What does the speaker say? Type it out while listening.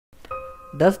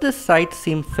Does this site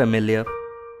seem familiar?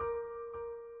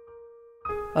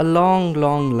 A long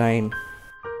line.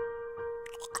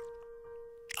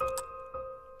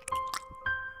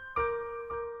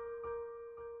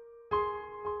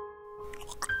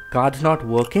 Card's not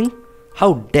working?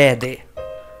 How dare they?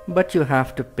 But you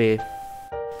have to pay.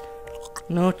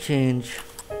 No change.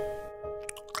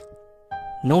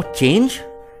 No change?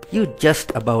 You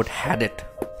just about had it.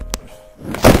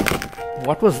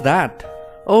 What was that?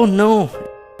 Oh no,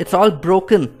 it's all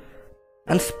broken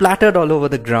and splattered all over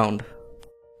the ground.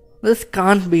 This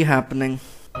can't be happening.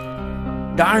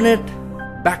 Darn it,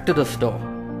 back to the store.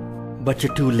 But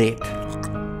you're too late.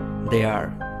 They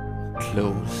are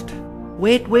closed.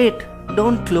 Wait,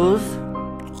 don't close.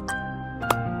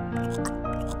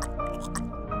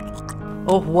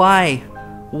 Oh, why?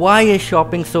 Why is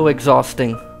shopping so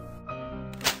exhausting?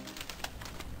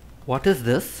 What is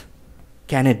this?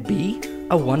 Can it be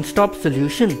a one-stop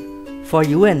solution for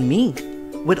you and me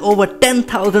with over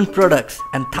 10,000 products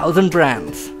and 1,000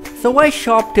 brands? So why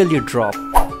shop till you drop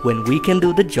when we can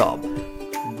do the job?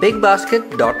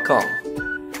 bigbasket.com